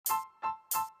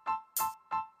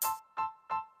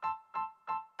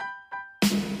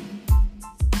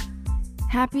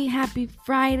Happy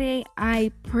Friday.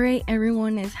 I pray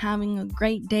everyone is having a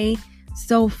great day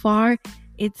so far.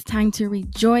 It's time to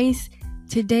rejoice.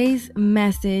 Today's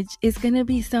message is going to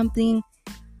be something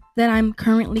that I'm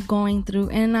currently going through,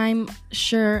 and I'm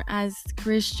sure as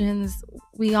Christians,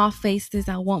 we all face this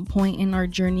at one point in our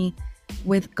journey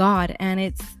with God, and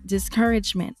it's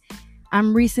discouragement.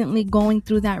 I'm recently going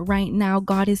through that right now.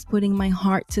 God is putting my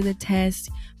heart to the test,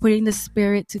 putting the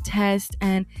spirit to test,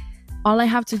 and all I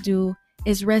have to do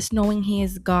is rest knowing He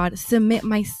is God, submit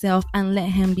myself and let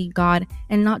Him be God,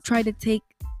 and not try to take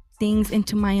things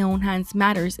into my own hands,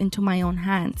 matters into my own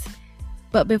hands.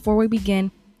 But before we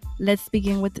begin, let's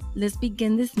begin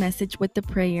this message with the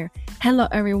prayer. Hello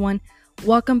everyone.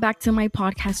 Welcome back to my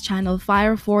podcast channel,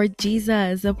 Fire for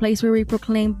Jesus, a place where we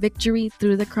proclaim victory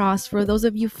through the cross. For those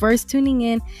of you first tuning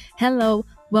in, hello,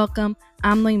 welcome.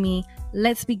 I'm Noemi.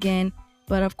 Let's begin.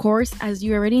 But of course, as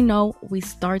you already know, we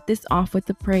start this off with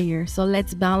a prayer. So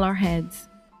let's bow our heads.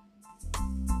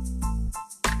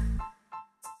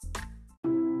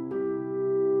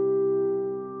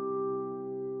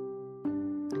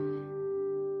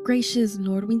 Gracious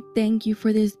Lord, we thank you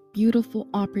for this beautiful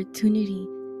opportunity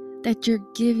that you're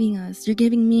giving us. You're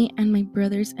giving me and my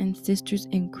brothers and sisters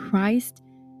in Christ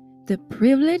the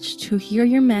privilege to hear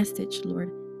your message,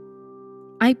 Lord.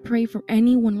 I pray for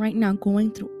anyone right now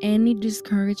going through any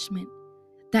discouragement,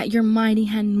 that your mighty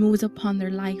hand moves upon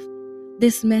their life.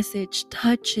 This message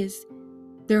touches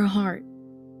their heart.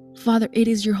 Father, it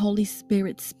is your Holy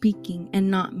Spirit speaking and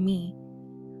not me.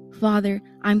 Father,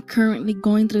 I'm currently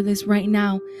going through this right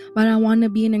now, but I want to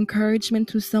be an encouragement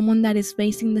to someone that is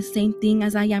facing the same thing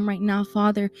as I am right now.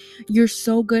 Father, you're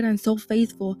so good and so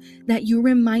faithful that you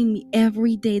remind me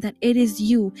every day that it is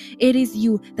you,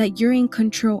 that you're in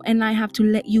control, and I have to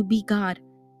let you be God.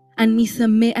 And me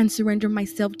submit and surrender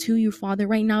myself to you, Father.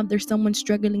 Right now, if there's someone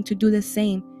struggling to do the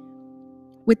same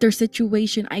with their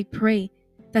situation, I pray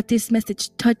that this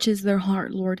message touches their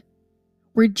heart, Lord.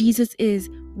 Where Jesus is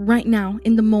right now,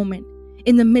 in the moment,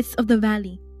 in the midst of the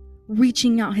valley,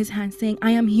 reaching out his hand, saying,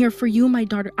 I am here for you, my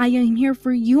daughter. I am here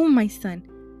for you, my son.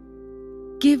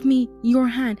 Give me your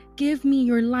hand. Give me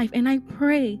your life. And I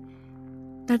pray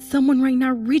that someone right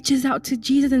now reaches out to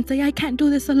Jesus and say, I can't do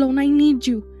this alone. I need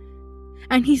you.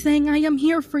 And he's saying, I am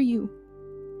here for you.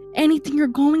 Anything you're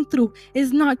going through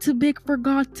is not too big for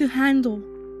God to handle.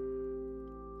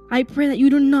 I pray that you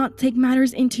do not take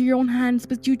matters into your own hands,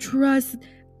 but you trust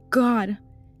God.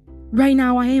 Right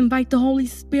now, I invite the Holy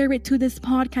Spirit to this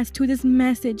podcast, to this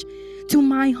message, to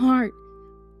my heart,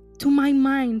 to my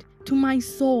mind, to my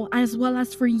soul, as well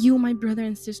as for you, my brother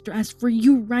and sister, as for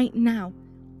you right now.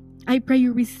 I pray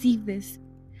you receive this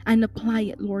and apply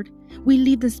it, Lord. We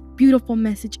leave this beautiful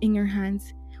message in your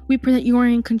hands. We pray that you are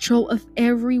in control of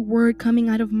every word coming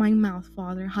out of my mouth,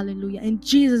 Father. Hallelujah. In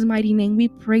Jesus' mighty name, we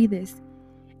pray this.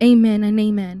 Amen and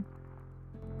amen.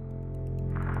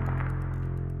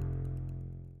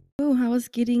 Oh, I was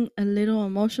getting a little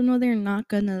emotional there, not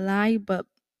gonna lie, but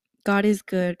God is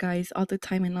good, guys. All the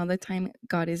time and all the time,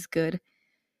 God is good.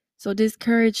 So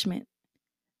discouragement.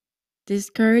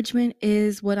 Discouragement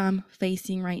is what I'm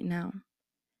facing right now.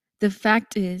 The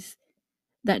fact is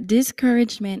that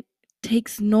discouragement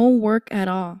takes no work at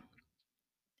all.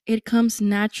 It comes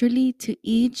naturally to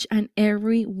each and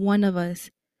every one of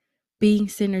us, being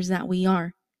sinners that we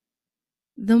are.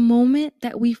 The moment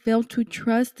that we fail to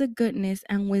trust the goodness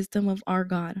and wisdom of our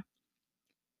God.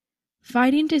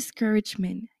 Fighting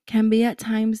discouragement can be at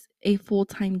times a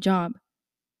full-time job.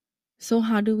 So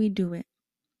how do we do it?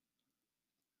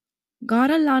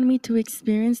 God allowed me to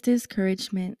experience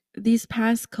discouragement these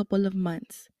past couple of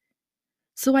months,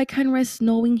 so I can rest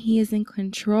knowing He is in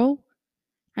control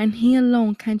and He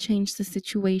alone can change the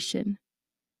situation.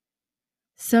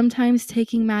 Sometimes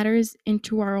taking matters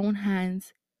into our own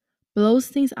hands blows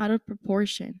things out of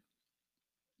proportion.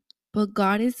 But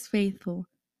God is faithful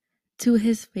to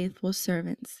His faithful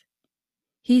servants.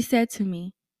 He said to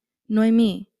me,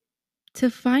 Noemi,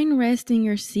 to find rest in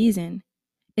your season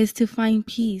is to find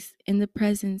peace in the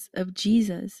presence of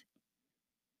Jesus.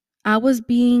 I was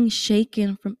being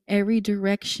shaken from every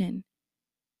direction.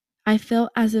 I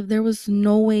felt as if there was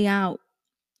no way out.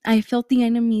 I felt the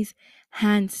enemy's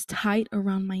hands tight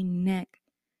around my neck.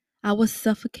 I was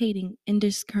suffocating in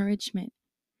discouragement,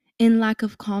 in lack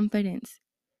of confidence.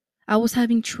 I was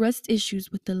having trust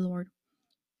issues with the Lord.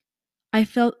 I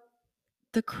felt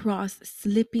the cross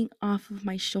slipping off of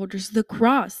my shoulders. The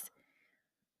cross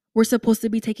we're supposed to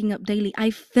be taking up daily.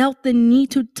 I felt the need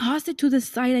to toss it to the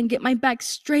side and get my back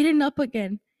straightened up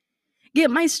again. Get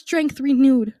my strength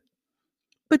renewed.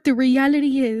 But the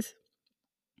reality is,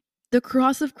 the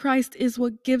cross of Christ is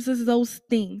what gives us those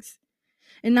things.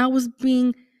 And I was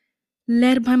being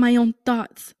led by my own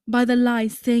thoughts, by the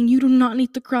lies, saying, you do not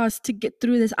need the cross to get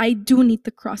through this. I do need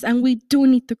the cross, and we do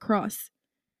need the cross.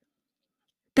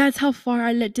 That's how far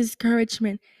I let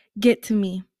discouragement get to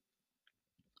me.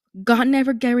 God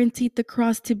never guaranteed the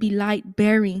cross to be light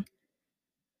bearing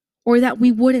or that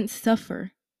we wouldn't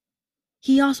suffer.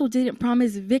 He also didn't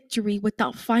promise victory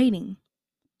without fighting.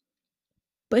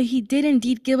 But He did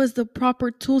indeed give us the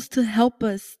proper tools to help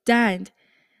us stand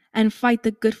and fight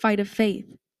the good fight of faith.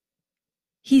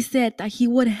 He said that He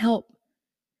would help.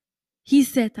 He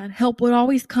said that help would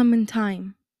always come in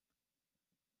time.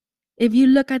 If you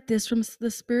look at this from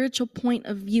the spiritual point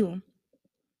of view,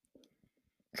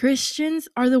 Christians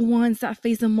are the ones that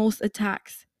face the most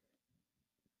attacks.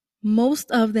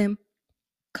 Most of them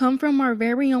come from our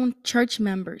very own church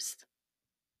members.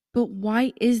 But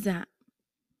why is that?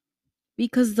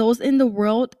 Because those in the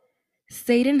world,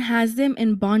 Satan has them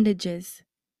in bondages.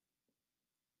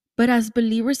 But as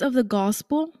believers of the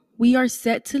gospel, we are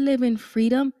set to live in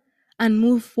freedom and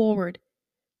move forward,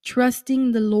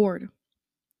 trusting the Lord.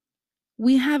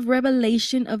 We have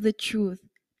revelation of the truth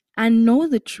and know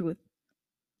the truth,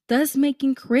 thus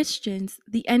making Christians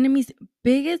the enemy's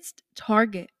biggest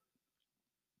target.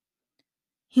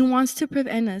 He wants to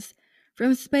prevent us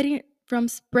from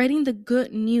spreading the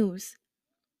good news.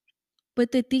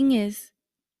 But the thing is,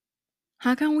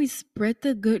 how can we spread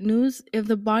the good news if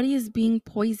the body is being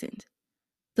poisoned?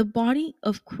 The body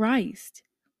of Christ.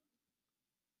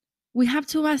 We have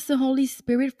to ask the Holy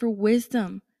Spirit for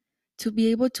wisdom to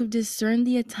be able to discern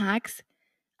the attacks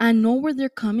and know where they're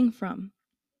coming from.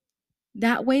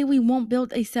 That way we won't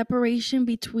build a separation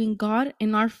between God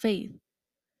and our faith.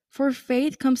 For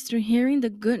faith comes through hearing the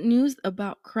good news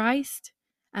about Christ,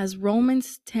 as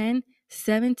Romans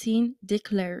 10:17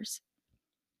 declares.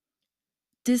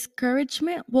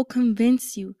 Discouragement will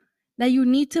convince you that you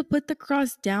need to put the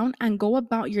cross down and go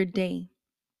about your day.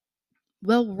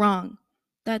 Well, wrong.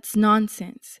 That's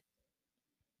nonsense.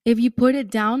 If you put it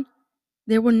down,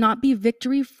 there will not be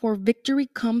victory, for victory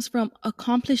comes from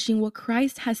accomplishing what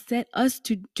Christ has set us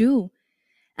to do,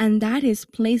 and that is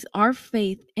place our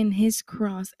faith in His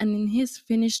cross and in His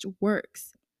finished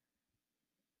works.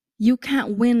 You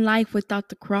can't win life without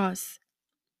the cross.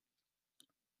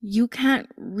 You can't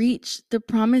reach the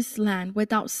promised land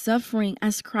without suffering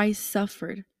as Christ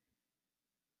suffered.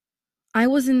 I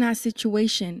was in that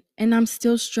situation, and I'm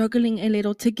still struggling a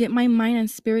little to get my mind and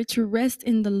spirit to rest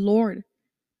in the Lord.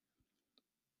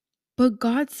 But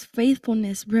God's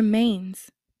faithfulness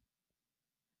remains.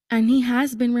 And He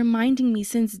has been reminding me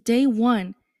since day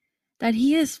one that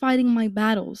He is fighting my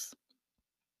battles.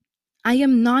 I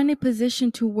am not in a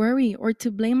position to worry or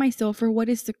to blame myself for what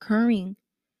is occurring,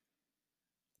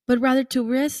 but rather to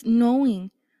rest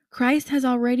knowing Christ has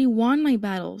already won my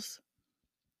battles.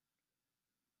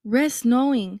 Rest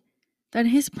knowing that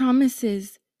His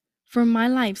promises for my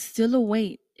life still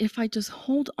await if I just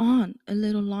hold on a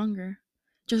little longer.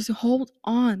 Just hold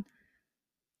on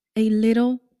a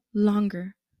little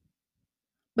longer.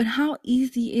 But how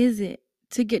easy is it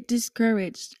to get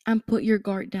discouraged and put your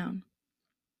guard down?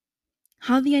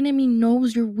 How the enemy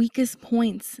knows your weakest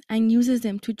points and uses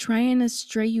them to try and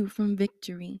astray you from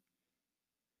victory,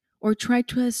 or try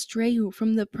to astray you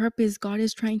from the purpose God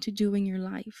is trying to do in your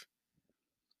life.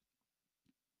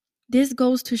 This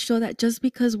goes to show that just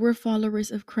because we're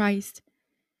followers of Christ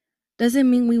doesn't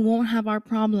mean we won't have our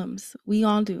problems. We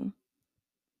all do.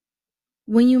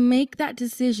 When you make that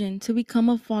decision to become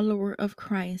a follower of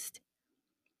Christ,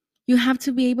 you have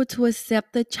to be able to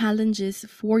accept the challenges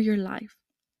for your life.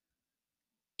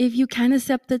 If you can't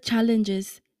accept the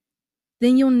challenges,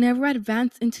 then you'll never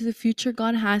advance into the future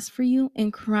God has for you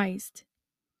in Christ.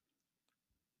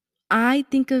 I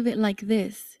think of it like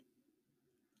this.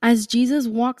 As Jesus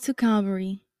walked to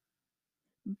Calvary,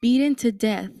 beaten to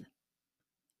death,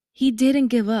 He didn't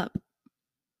give up.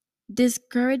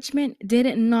 Discouragement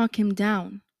didn't knock Him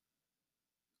down.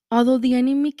 Although the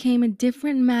enemy came in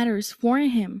different matters for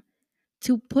Him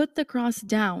to put the cross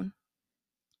down,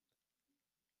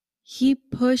 He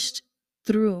pushed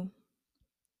through.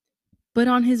 But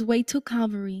on His way to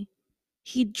Calvary,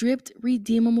 He dripped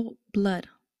redeemable blood.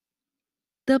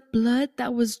 The blood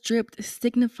that was dripped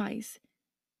signifies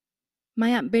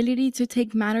my ability to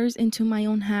take matters into my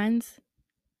own hands,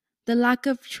 the lack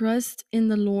of trust in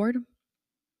the Lord,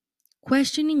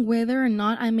 questioning whether or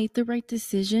not I made the right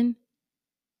decision,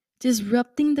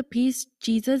 disrupting the peace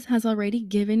Jesus has already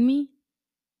given me.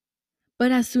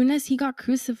 But as soon as He got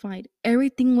crucified,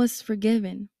 everything was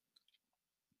forgiven.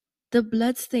 The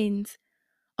bloodstains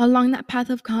along that path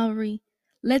of Calvary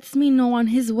lets me know on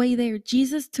His way there,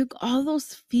 Jesus took all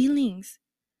those feelings,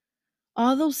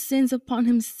 all those sins upon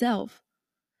himself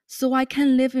so I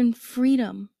can live in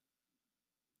freedom.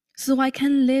 So I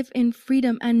can live in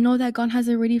freedom and know that God has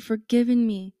already forgiven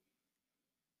me.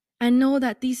 And know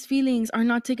that these feelings are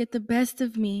not to get the best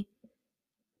of me,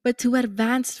 but to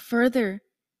advance further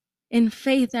in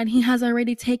faith that he has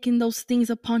already taken those things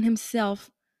upon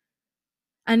himself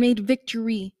and made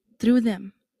victory through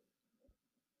them.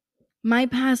 My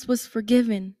past was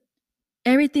forgiven.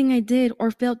 Everything I did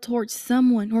or felt towards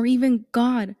someone or even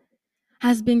God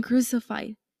has been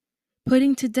crucified,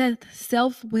 putting to death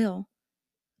self-will,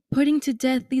 putting to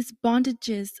death these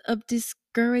bondages of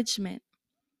discouragement.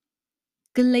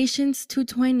 Galatians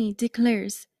 2:20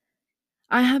 declares,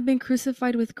 I have been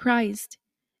crucified with Christ,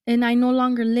 and I no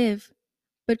longer live,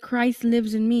 but Christ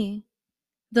lives in me.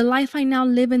 The life I now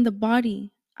live in the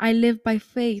body, I live by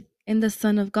faith in the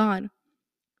Son of God,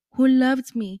 who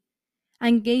loved me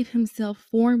and gave himself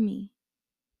for me.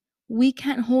 We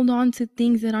can't hold on to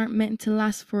things that aren't meant to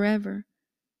last forever.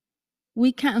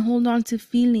 We can't hold on to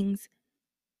feelings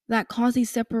that cause a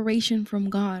separation from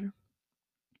God.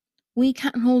 We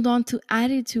can't hold on to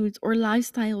attitudes or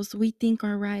lifestyles we think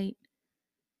are right.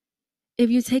 If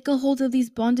you take a hold of these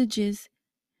bondages,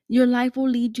 your life will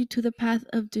lead you to the path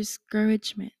of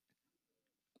discouragement.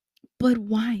 But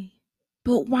why?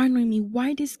 But why, Noemi?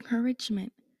 Why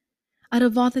discouragement? Out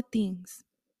of all the things,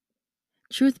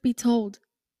 truth be told,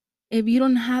 if you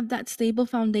don't have that stable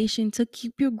foundation to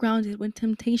keep you grounded when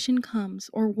temptation comes,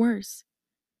 or worse,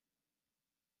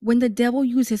 when the devil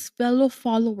uses fellow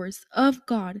followers of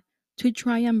God to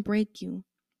try and break you,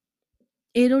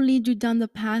 it'll lead you down the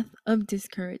path of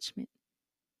discouragement,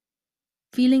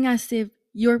 feeling as if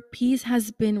your peace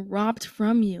has been robbed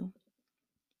from you.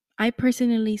 I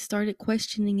personally started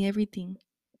questioning everything,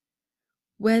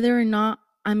 whether or not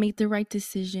I made the right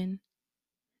decision.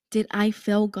 Did I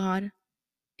fail God?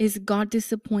 Is God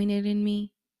disappointed in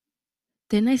me?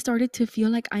 Then I started to feel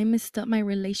like I messed up my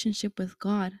relationship with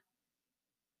God.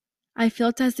 I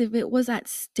felt as if it was at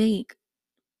stake.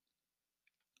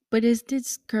 But it's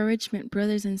discouragement,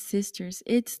 brothers and sisters.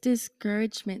 It's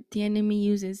discouragement the enemy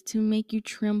uses to make you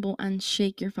tremble and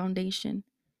shake your foundation.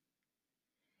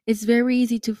 It's very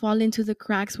easy to fall into the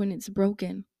cracks when it's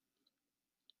broken.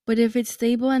 But if it's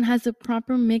stable and has a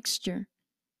proper mixture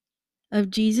of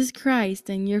Jesus Christ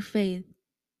and your faith,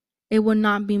 it will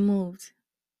not be moved.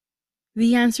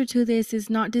 The answer to this is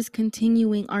not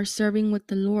discontinuing our serving with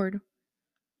the Lord,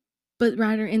 but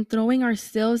rather in throwing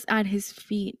ourselves at his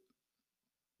feet,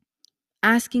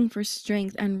 asking for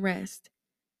strength and rest.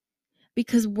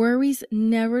 Because worries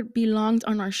never belonged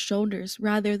on our shoulders,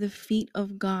 rather the feet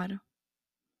of God.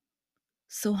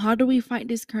 So how do we fight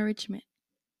discouragement?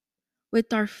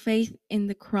 With our faith in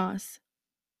the cross.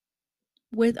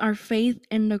 With our faith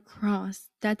in the cross.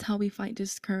 That's how we fight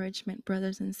discouragement,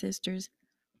 brothers and sisters.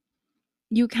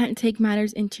 You can't take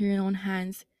matters into your own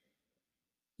hands.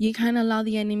 You can't allow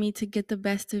the enemy to get the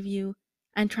best of you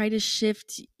and try to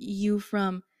shift you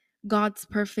from God's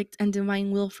perfect and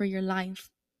divine will for your life.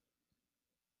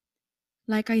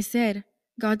 Like I said,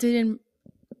 God didn't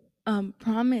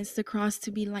promise the cross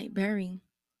to be light bearing.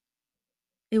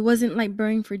 It wasn't light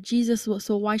bearing for Jesus,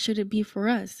 so why should it be for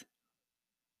us?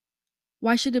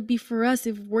 Why should it be for us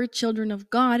if we're children of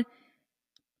God?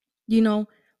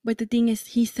 But the thing is,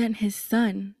 he sent his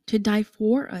son to die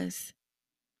for us.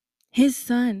 His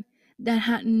son that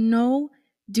had no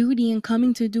duty in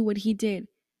coming to do what he did.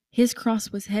 His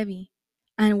cross was heavy,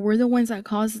 and we're the ones that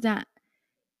caused that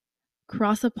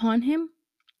cross upon him.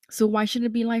 So why should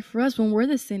it be light for us when we're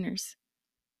the sinners?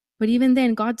 But even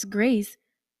then, God's grace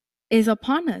is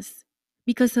upon us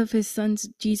because of his son,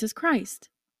 Jesus Christ.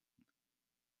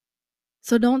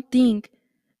 So don't think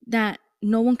that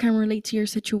no one can relate to your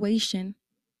situation,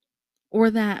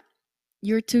 or that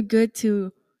you're too good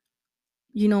to,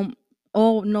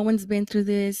 oh, no one's been through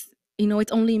this.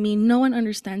 It's only me. No one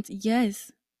understands.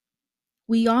 Yes,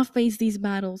 we all face these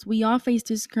battles. We all face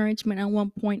discouragement at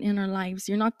one point in our lives.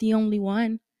 You're not the only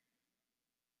one.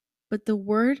 But the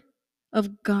word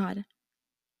of God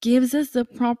gives us the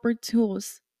proper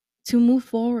tools to move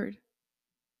forward,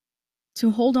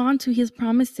 to hold on to his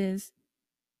promises,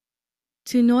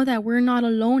 to know that we're not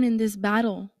alone in this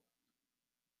battle.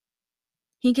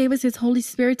 He gave us his Holy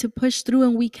Spirit to push through,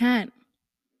 and we can't.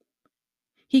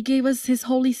 He gave us his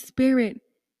Holy Spirit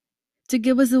to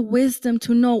give us the wisdom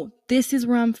to know this is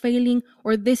where I'm failing,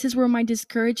 or this is where my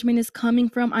discouragement is coming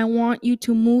from. I want you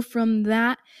to move from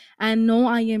that and know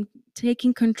I am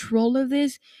taking control of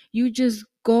this. You just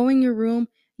go in your room,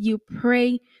 you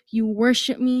pray, you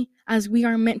worship me as we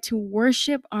are meant to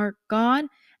worship our God.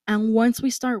 And once we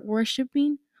start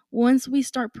worshiping, once we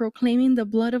start proclaiming the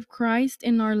blood of Christ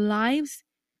in our lives,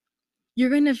 you're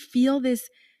going to feel this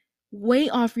weight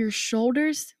off your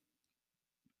shoulders.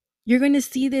 You're going to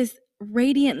see this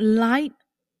radiant light,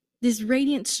 this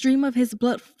radiant stream of his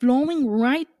blood flowing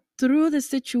right through the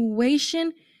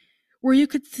situation, where you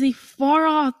could see far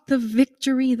off the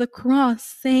victory, the cross,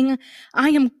 saying, I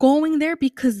am going there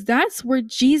because that's where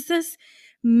Jesus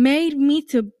made me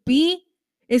to be,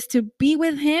 is to be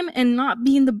with him and not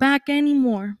be in the back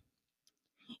anymore.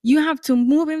 You have to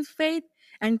move in faith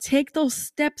and take those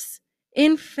steps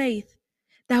in faith,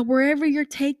 that wherever you're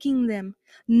taking them,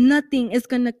 nothing is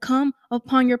going to come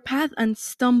upon your path and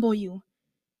stumble you,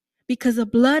 because the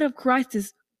blood of Christ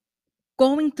is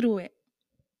going through it.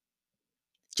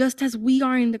 Just as we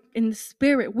are in the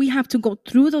spirit, we have to go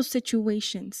through those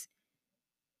situations.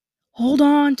 Hold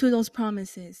on to those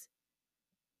promises.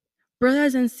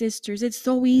 Brothers and sisters, it's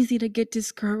so easy to get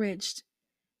discouraged.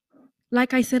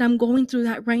 Like I said, I'm going through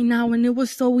that right now, and it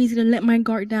was so easy to let my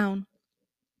guard down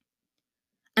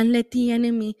and let the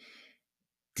enemy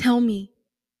tell me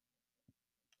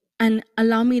and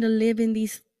allow me to live in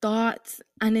these thoughts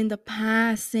and in the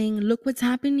past, saying, look what's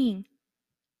happening.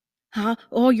 How?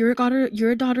 Oh, you're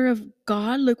a daughter of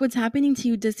God. Look what's happening to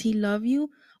you. Does he love you?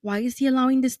 Why is he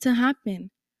allowing this to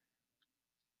happen?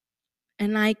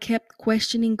 And I kept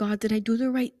questioning God. Did I do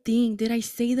the right thing? Did I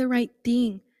say the right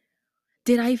thing?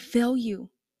 Did I fail you?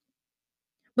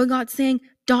 But God's saying,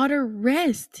 daughter,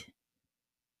 rest.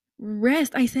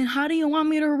 Rest. I said, how do you want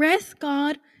me to rest,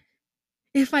 God?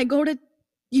 If I go to,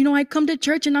 I come to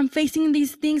church and I'm facing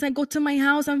these things. I go to my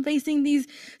house, I'm facing these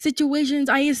situations.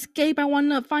 I escape. I want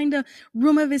to find a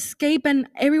room of escape. And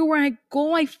everywhere I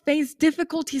go, I face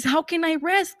difficulties. How can I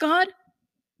rest, God?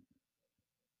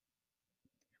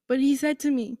 But he said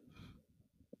to me,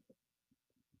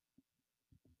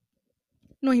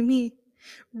 Noemi,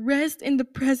 rest in the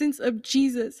presence of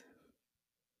Jesus.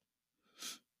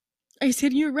 I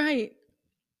said, you're right.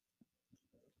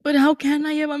 But how can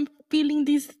I if I'm feeling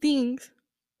these things?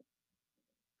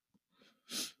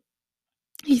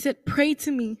 He said, pray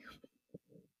to me.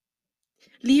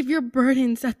 Leave your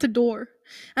burdens at the door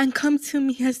and come to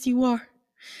me as you are.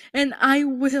 And I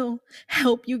will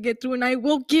help you get through, and I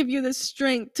will give you the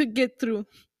strength to get through.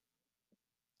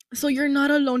 So you're not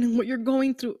alone in what you're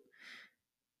going through.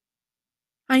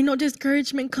 I know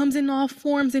discouragement comes in all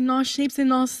forms, in all shapes,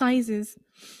 in all sizes.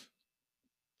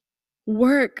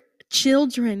 Work,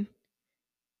 children,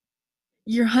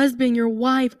 your husband, your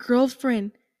wife,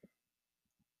 girlfriend,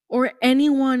 or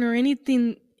anyone or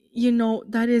anything,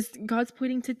 that is God's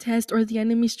putting to test, or the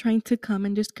enemy's trying to come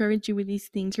and discourage you with these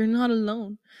things. You're not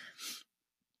alone.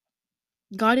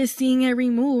 God is seeing every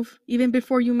move, even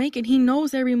before you make it. He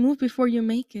knows every move before you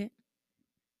make it.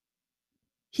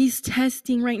 He's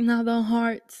testing right now the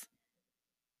hearts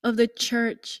of the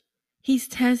church. He's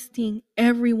testing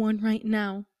everyone right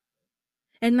now.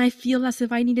 And I feel as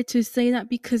if I needed to say that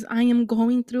because I am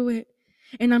going through it.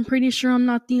 And I'm pretty sure I'm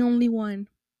not the only one.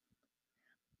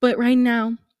 But right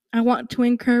now, I want to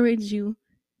encourage you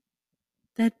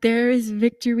that there is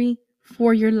victory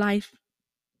for your life.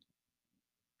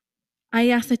 I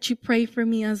ask that you pray for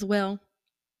me as well.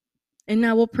 And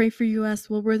I will pray for you as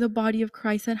well. We're the body of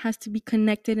Christ that has to be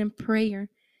connected in prayer,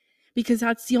 because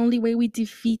that's the only way we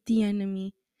defeat the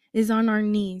enemy, is on our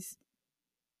knees.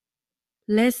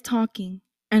 Less talking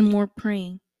and more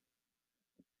praying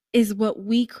is what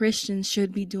we Christians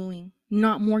should be doing,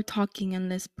 not more talking and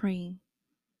less praying.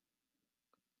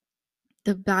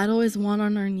 The battle is won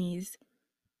on our knees.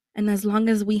 And as long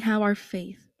as we have our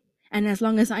faith, and as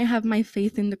long as I have my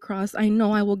faith in the cross, I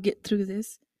know I will get through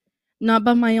this. Not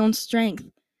by my own strength,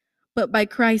 but by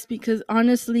Christ, because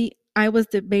honestly, I was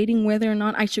debating whether or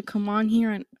not I should come on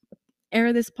here and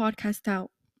air this podcast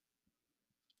out.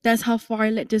 That's how far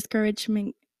I let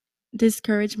discouragement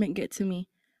get to me.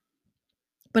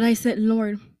 But I said,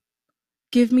 Lord,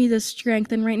 give me the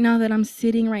strength. And right now that I'm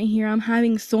sitting right here, I'm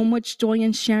having so much joy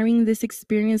in sharing this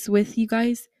experience with you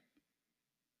guys.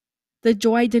 The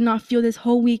joy I did not feel this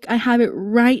whole week, I have it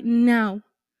right now.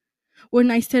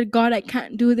 When I said, God, I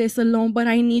can't do this alone, but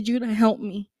I need you to help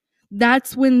me.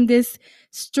 That's when this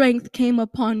strength came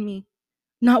upon me.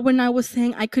 Not when I was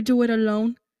saying I could do it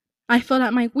alone. I felt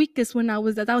at my weakest when I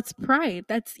was that's pride,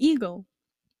 that's ego.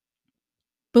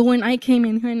 But when I came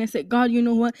in here and I said, God, you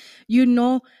know what?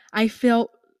 I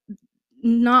felt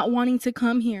not wanting to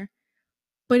come here,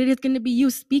 but it is going to be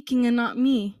you speaking and not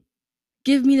me.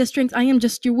 Give me the strength. I am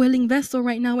just your willing vessel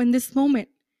right now in this moment.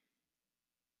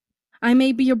 I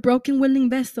may be a broken willing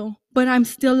vessel, but I'm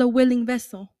still a willing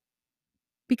vessel,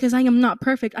 because I am not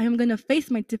perfect. I am going to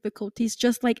face my difficulties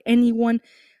just like anyone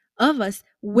of us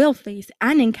will face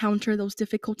and encounter those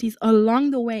difficulties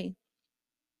along the way.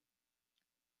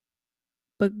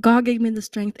 But God gave me the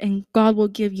strength, and God will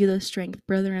give you the strength,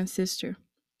 brother and sister.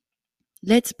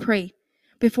 Let's pray.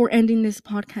 Before ending this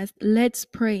podcast, let's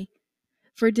pray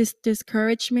for this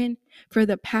discouragement, for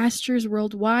the pastors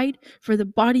worldwide, for the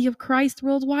body of Christ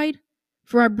worldwide,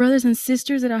 for our brothers and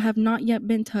sisters that have not yet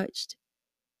been touched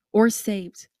or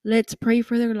saved. Let's pray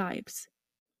for their lives.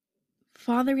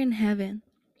 Father in heaven,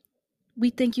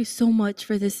 we thank you so much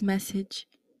for this message.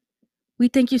 We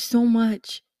thank you so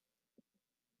much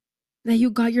that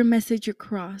you got your message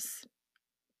across.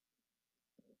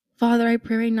 Father, I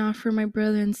pray right now for my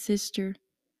brother and sister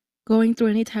going through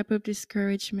any type of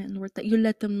discouragement, Lord, that you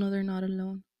let them know they're not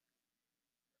alone.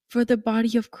 For the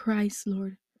body of Christ,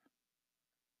 Lord,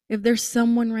 if there's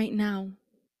someone right now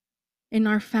in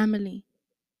our family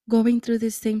going through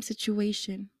this same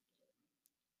situation,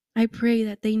 I pray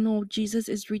that they know Jesus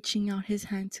is reaching out his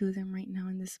hand to them right now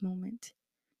in this moment.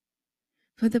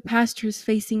 For the pastors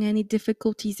facing any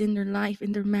difficulties in their life,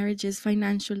 in their marriages,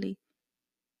 financially,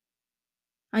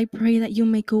 I pray that you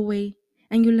make a way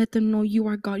and you let them know you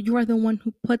are God. You are the one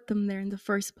who put them there in the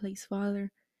first place,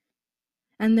 Father.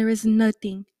 And there is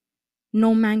nothing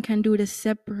no man can do to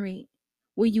separate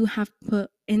what you have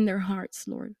put in their hearts,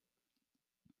 Lord.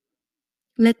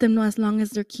 Let them know, as long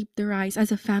as they keep their eyes,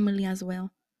 as a family as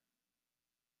well,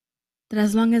 that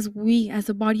as long as we, as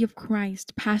a body of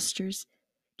Christ, pastors,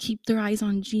 keep their eyes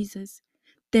on Jesus,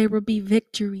 there will be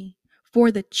victory for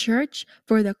the church,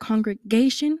 for the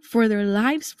congregation, for their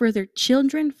lives, for their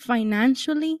children,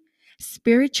 financially,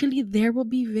 spiritually, there will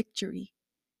be victory.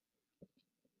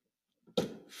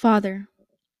 Father,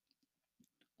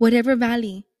 whatever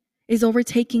valley is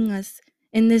overtaking us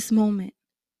in this moment,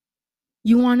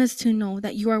 you want us to know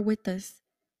that you are with us.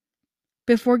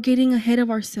 Before getting ahead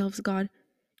of ourselves, God,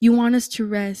 you want us to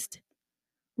rest.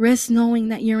 Rest knowing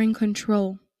that you're in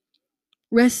control.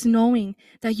 Rest knowing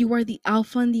that you are the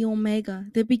Alpha and the Omega,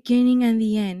 the beginning and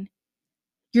the end.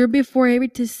 You're before every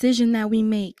decision that we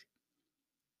make.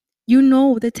 You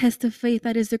know the test of faith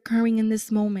that is occurring in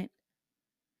this moment.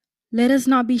 Let us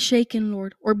not be shaken,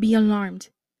 Lord, or be alarmed.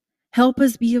 Help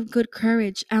us be of good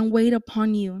courage and wait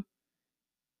upon you.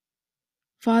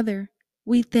 Father,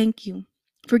 we thank you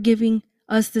for giving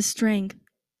us the strength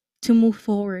to move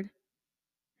forward.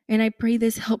 And I pray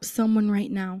this helps someone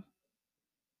right now.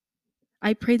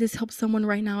 I pray this helps someone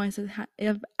right now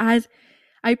as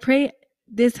I pray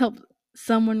this helps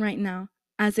someone right now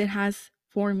as it has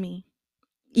for me.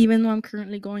 Even though I'm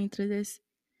currently going through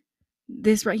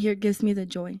this right here gives me the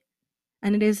joy.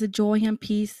 And it is the joy and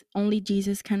peace only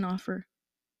Jesus can offer.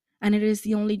 And it is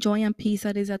the only joy and peace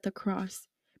that is at the cross,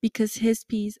 because his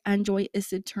peace and joy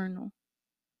is eternal.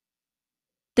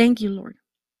 Thank you, Lord.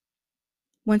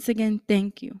 Once again,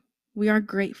 thank you. We are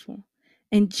grateful.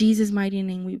 In Jesus' mighty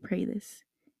name we pray this.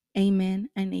 Amen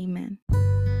and amen.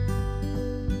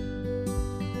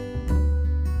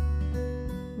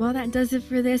 Well, that does it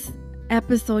for this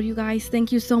episode, you guys.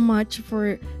 Thank you so much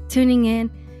for tuning in.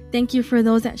 Thank you for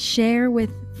those that share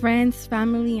with friends,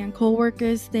 family, and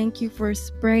co-workers. Thank you for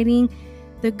spreading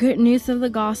the good news of the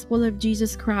gospel of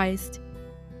Jesus Christ.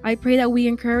 I pray that we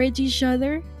encourage each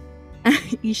other.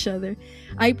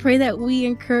 I pray that we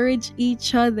encourage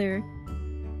each other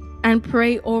and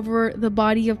pray over the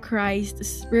body of Christ, the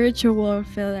spiritual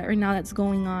warfare that right now that's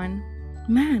going on.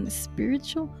 Man,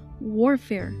 spiritual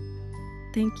warfare.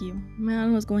 Thank you. Man, I don't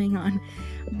know what's going on.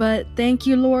 But thank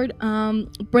you, Lord.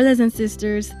 Brothers and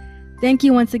sisters, thank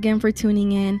you once again for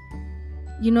tuning in.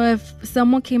 You know, if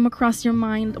someone came across your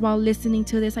mind while listening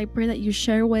to this, I pray that you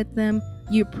share with them,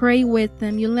 you pray with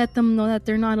them, you let them know that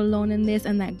they're not alone in this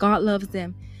and that God loves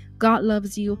them. God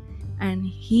loves you, and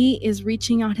he is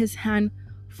reaching out his hand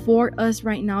for us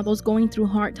right now, those going through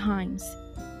hard times.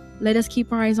 Let us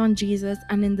keep our eyes on Jesus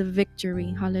and in the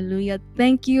victory. Hallelujah.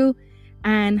 Thank you,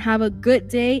 and have a good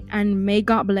day, and may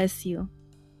God bless you.